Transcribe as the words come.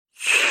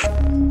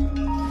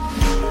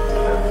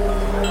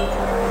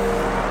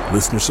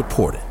Listener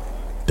supported.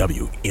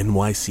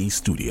 WNYC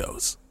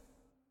Studios.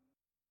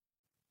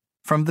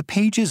 From the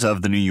pages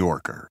of The New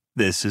Yorker,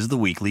 this is the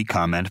Weekly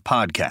Comment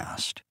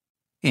Podcast.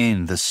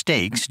 In The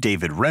Stakes,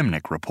 David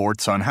Remnick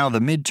reports on how the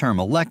midterm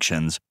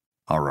elections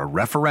are a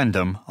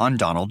referendum on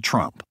Donald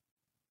Trump.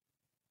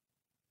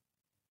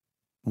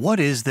 What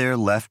is there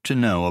left to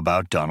know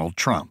about Donald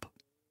Trump?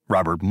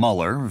 Robert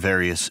Mueller,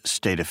 various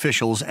state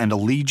officials, and a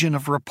legion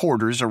of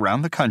reporters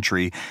around the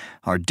country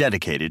are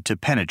dedicated to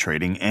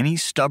penetrating any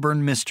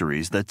stubborn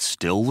mysteries that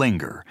still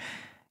linger.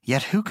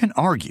 Yet who can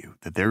argue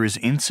that there is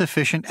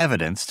insufficient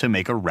evidence to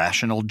make a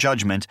rational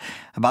judgment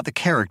about the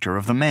character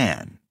of the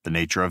man, the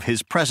nature of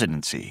his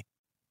presidency,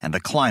 and the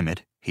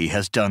climate he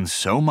has done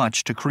so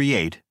much to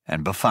create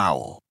and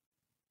befoul?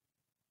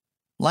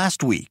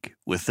 Last week,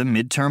 with the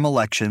midterm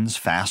elections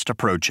fast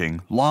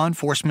approaching, law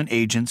enforcement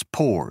agents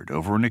pored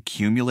over an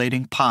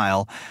accumulating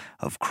pile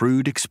of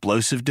crude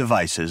explosive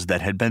devices that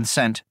had been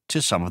sent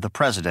to some of the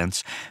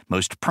president's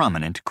most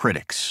prominent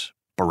critics: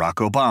 Barack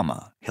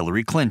Obama,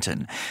 Hillary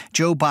Clinton,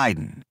 Joe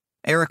Biden,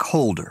 Eric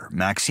Holder,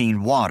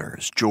 Maxine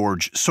Waters,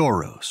 George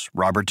Soros,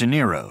 Robert De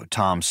Niro,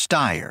 Tom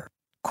Steyer,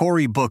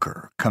 Cory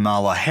Booker,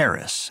 Kamala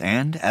Harris,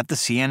 and at the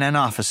CNN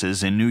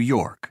offices in New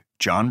York,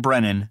 John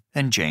Brennan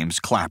and James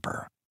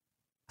Clapper.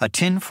 A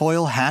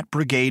tinfoil hat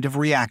brigade of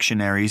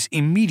reactionaries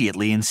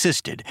immediately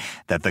insisted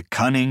that the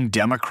cunning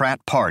Democrat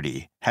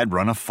Party had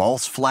run a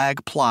false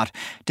flag plot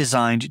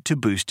designed to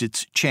boost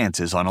its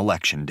chances on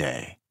Election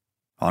Day.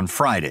 On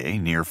Friday,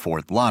 near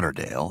Fort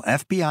Lauderdale,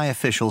 FBI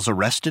officials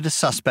arrested a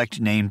suspect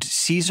named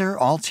Cesar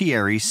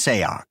Altieri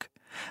Sayoc,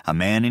 a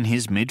man in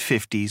his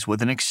mid-50s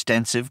with an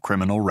extensive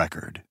criminal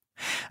record.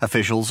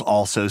 Officials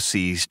also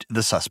seized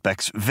the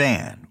suspect's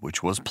van,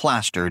 which was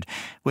plastered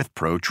with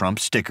pro-Trump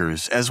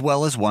stickers, as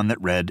well as one that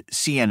read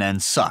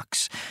 "CNN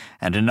sucks,"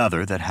 and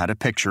another that had a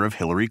picture of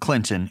Hillary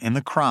Clinton in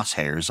the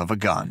crosshairs of a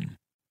gun.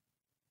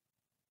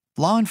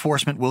 Law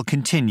enforcement will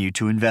continue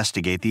to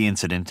investigate the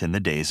incident in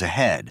the days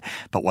ahead,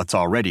 but what's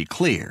already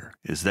clear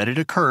is that it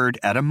occurred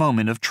at a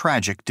moment of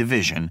tragic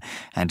division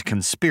and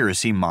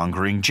conspiracy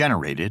mongering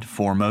generated,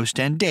 foremost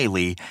and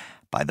daily,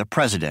 by the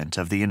President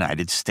of the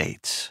United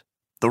States.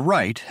 The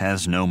right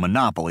has no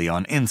monopoly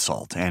on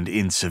insult and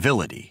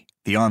incivility.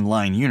 The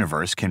online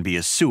universe can be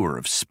a sewer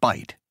of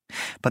spite.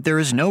 But there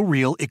is no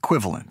real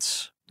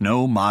equivalence.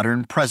 No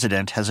modern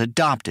president has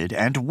adopted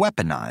and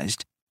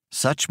weaponized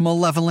such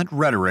malevolent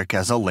rhetoric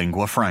as a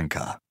lingua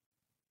franca.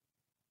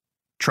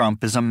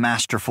 Trump is a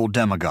masterful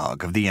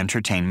demagogue of the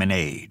entertainment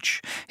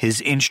age.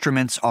 His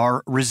instruments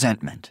are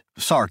resentment,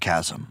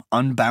 sarcasm,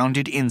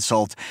 unbounded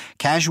insult,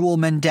 casual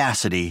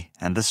mendacity,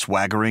 and the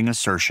swaggering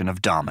assertion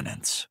of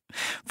dominance.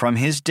 From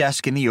his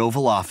desk in the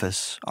Oval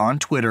Office, on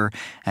Twitter,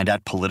 and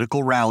at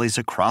political rallies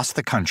across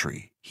the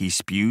country, he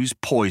spews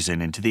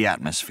poison into the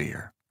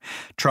atmosphere.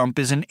 Trump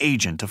is an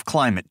agent of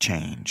climate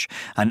change,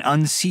 an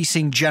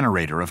unceasing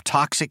generator of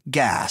toxic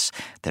gas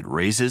that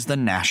raises the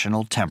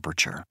national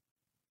temperature.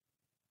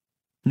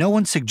 No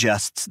one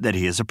suggests that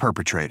he is a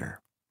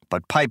perpetrator,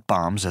 but pipe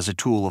bombs as a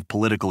tool of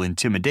political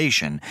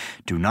intimidation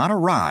do not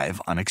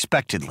arrive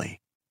unexpectedly.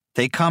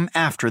 They come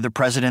after the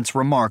president's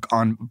remark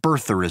on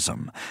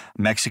birtherism,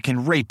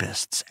 Mexican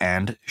rapists,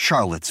 and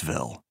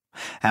Charlottesville,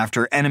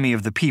 after enemy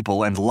of the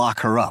people and lock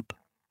her up.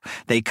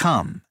 They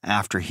come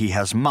after he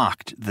has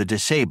mocked the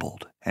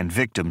disabled and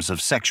victims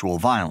of sexual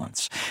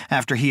violence,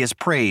 after he has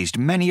praised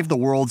many of the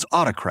world's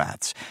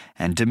autocrats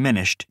and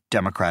diminished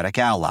Democratic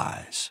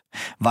allies.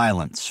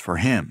 Violence, for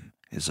him,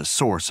 is a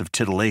source of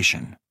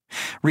titillation.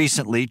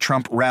 Recently,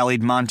 Trump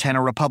rallied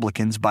Montana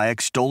Republicans by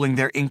extolling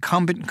their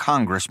incumbent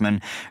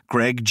congressman,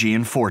 Greg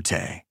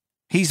Gianforte.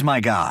 He's my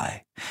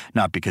guy,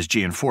 not because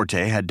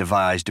Gianforte had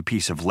devised a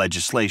piece of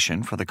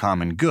legislation for the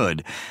common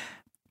good,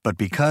 but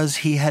because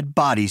he had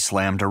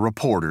body-slammed a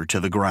reporter to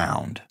the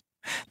ground.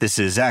 This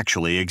is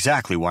actually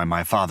exactly why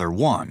my father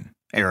won,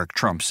 Eric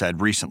Trump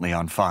said recently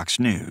on Fox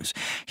News.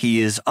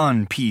 He is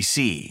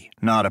un-PC,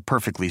 not a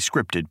perfectly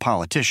scripted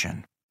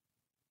politician.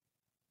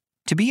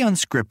 To be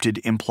unscripted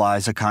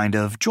implies a kind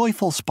of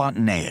joyful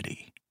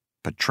spontaneity,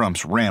 but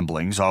Trump's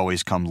ramblings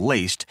always come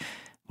laced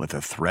with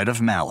a thread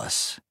of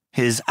malice.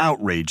 His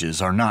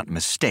outrages are not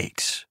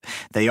mistakes.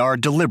 They are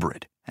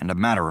deliberate and a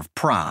matter of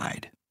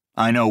pride.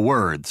 I know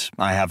words.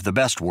 I have the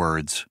best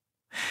words.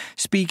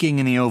 Speaking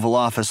in the Oval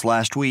Office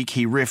last week,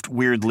 he riffed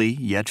weirdly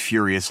yet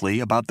furiously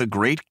about the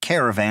great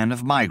caravan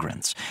of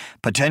migrants,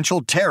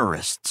 potential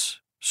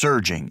terrorists,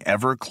 surging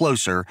ever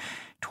closer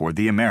toward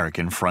the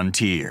American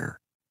frontier.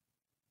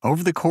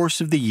 Over the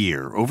course of the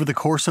year, over the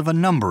course of a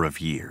number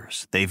of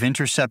years, they've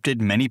intercepted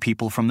many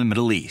people from the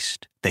Middle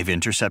East. They've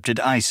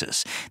intercepted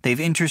ISIS. They've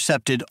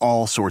intercepted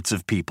all sorts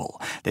of people.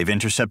 They've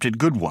intercepted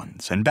good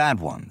ones and bad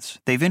ones.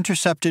 They've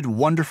intercepted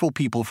wonderful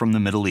people from the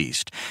Middle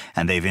East,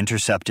 and they've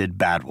intercepted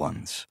bad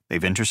ones.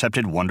 They've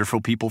intercepted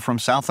wonderful people from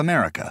South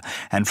America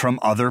and from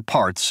other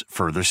parts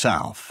further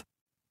south.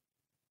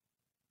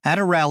 At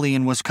a rally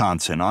in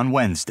Wisconsin on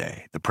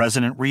Wednesday, the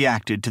president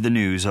reacted to the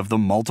news of the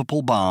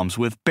multiple bombs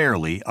with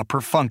barely a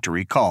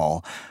perfunctory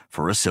call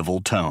for a civil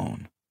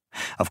tone.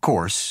 Of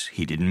course,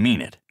 he didn't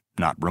mean it.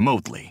 not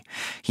remotely.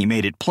 He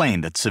made it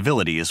plain that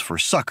civility is for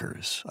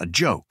suckers, a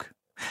joke.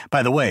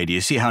 "By the way, do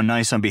you see how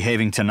nice I'm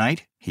behaving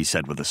tonight?" he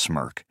said with a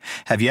smirk.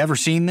 "Have you ever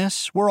seen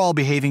this? We're all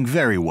behaving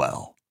very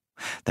well."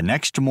 The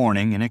next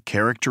morning, in a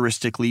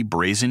characteristically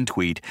brazen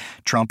tweet,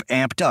 Trump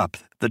amped up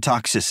the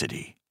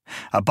toxicity.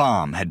 A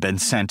bomb had been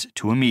sent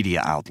to a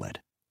media outlet.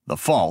 The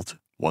fault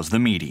was the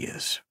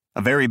media's.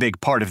 A very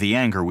big part of the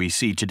anger we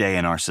see today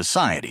in our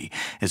society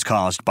is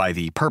caused by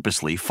the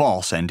purposely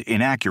false and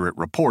inaccurate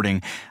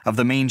reporting of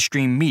the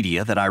mainstream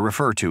media that I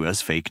refer to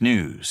as fake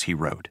news, he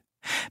wrote.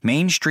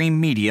 Mainstream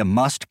media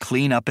must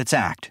clean up its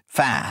act,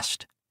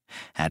 fast.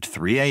 At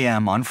 3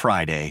 a.m. on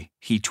Friday,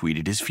 he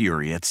tweeted his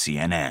fury at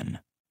CNN.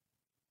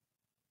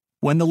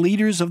 When the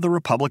leaders of the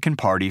Republican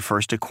Party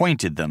first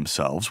acquainted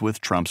themselves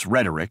with Trump's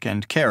rhetoric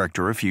and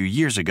character a few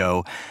years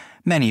ago,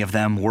 many of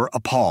them were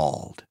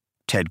appalled.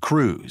 Ted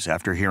Cruz,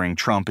 after hearing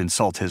Trump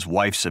insult his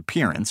wife's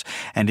appearance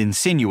and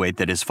insinuate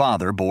that his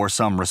father bore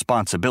some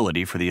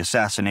responsibility for the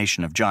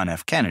assassination of John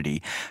F.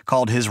 Kennedy,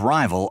 called his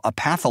rival a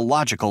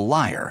pathological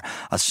liar,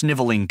 a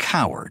sniveling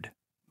coward.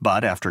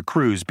 But after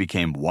Cruz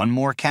became one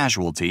more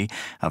casualty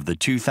of the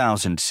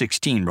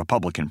 2016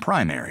 Republican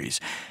primaries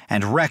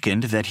and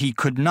reckoned that he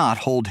could not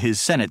hold his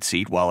Senate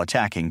seat while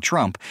attacking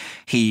Trump,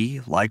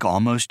 he, like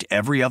almost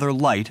every other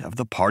light of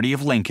the party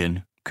of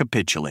Lincoln,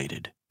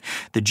 capitulated.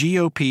 The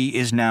GOP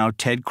is now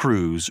Ted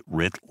Cruz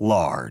writ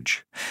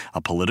large,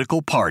 a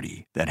political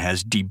party that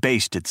has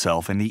debased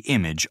itself in the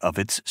image of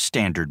its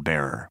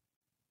standard-bearer.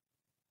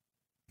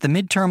 The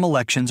midterm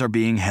elections are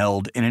being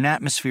held in an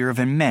atmosphere of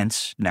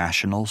immense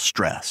national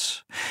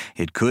stress.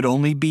 It could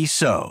only be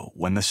so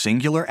when the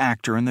singular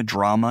actor in the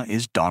drama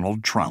is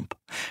Donald Trump,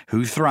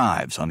 who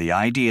thrives on the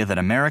idea that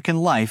American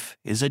life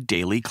is a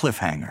daily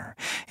cliffhanger,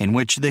 in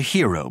which the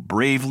hero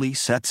bravely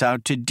sets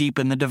out to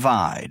deepen the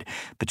divide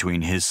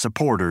between his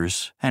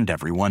supporters and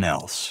everyone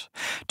else,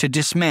 to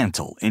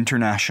dismantle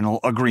international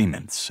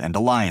agreements and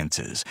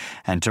alliances,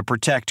 and to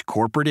protect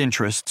corporate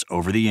interests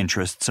over the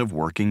interests of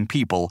working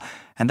people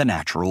and the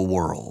natural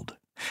world.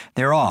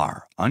 There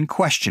are,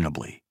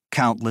 unquestionably,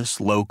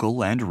 countless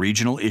local and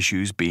regional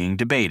issues being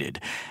debated,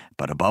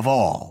 but above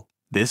all,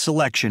 this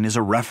election is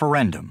a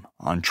referendum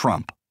on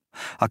Trump,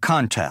 a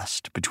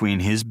contest between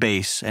his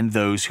base and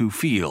those who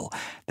feel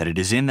that it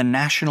is in the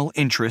national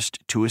interest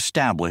to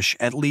establish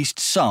at least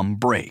some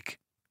break.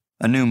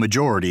 A new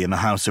majority in the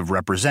House of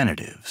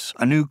Representatives,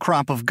 a new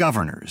crop of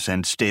governors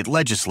and state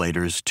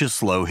legislators to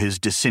slow his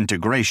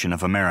disintegration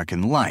of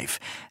American life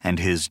and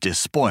his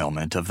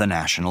despoilment of the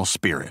national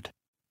spirit.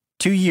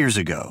 2 years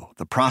ago,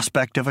 the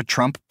prospect of a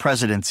Trump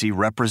presidency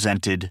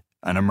represented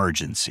an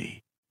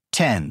emergency.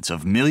 Tens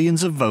of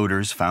millions of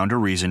voters found a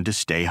reason to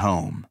stay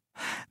home.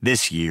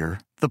 This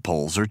year, the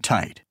polls are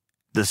tight.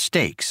 The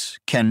stakes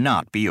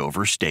cannot be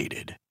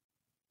overstated.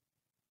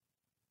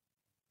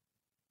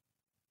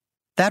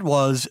 That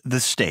was The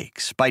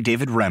Stakes by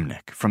David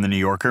Remnick from The New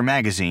Yorker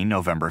magazine,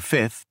 November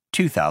 5,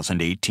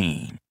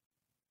 2018.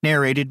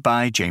 Narrated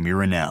by Jamie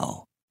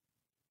Rennell.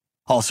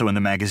 Also in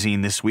the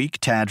magazine this week,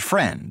 Tad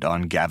Friend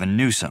on Gavin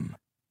Newsom,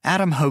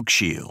 Adam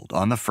Hochschild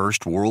on the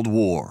First World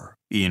War,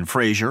 Ian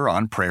Fraser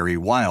on prairie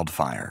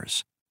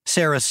wildfires,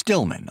 Sarah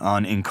Stillman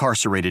on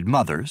incarcerated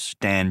mothers,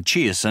 Dan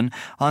Chiasson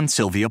on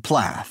Sylvia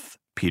Plath,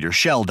 Peter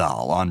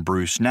Sheldal on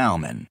Bruce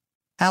Nauman,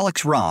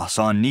 Alex Ross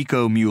on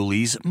Nico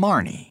Muley's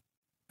Marnie,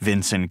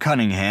 Vincent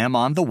Cunningham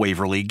on The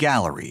Waverly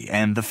Gallery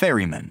and The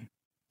Ferryman,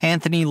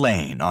 Anthony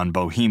Lane on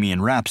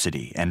Bohemian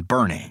Rhapsody and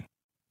Burning,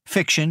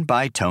 fiction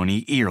by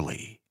Tony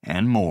Earley,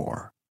 and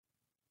more.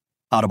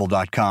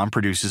 Audible.com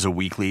produces a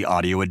weekly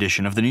audio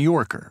edition of The New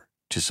Yorker.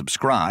 To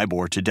subscribe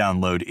or to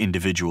download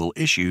individual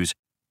issues,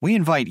 we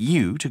invite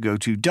you to go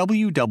to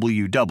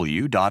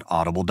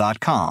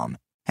www.audible.com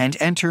and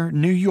enter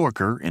New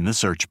Yorker in the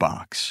search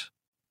box.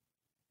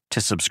 To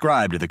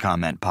subscribe to the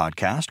Comment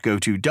Podcast, go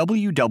to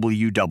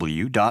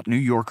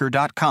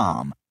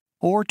www.newyorker.com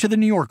or to the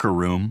New Yorker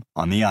Room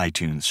on the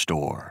iTunes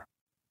Store.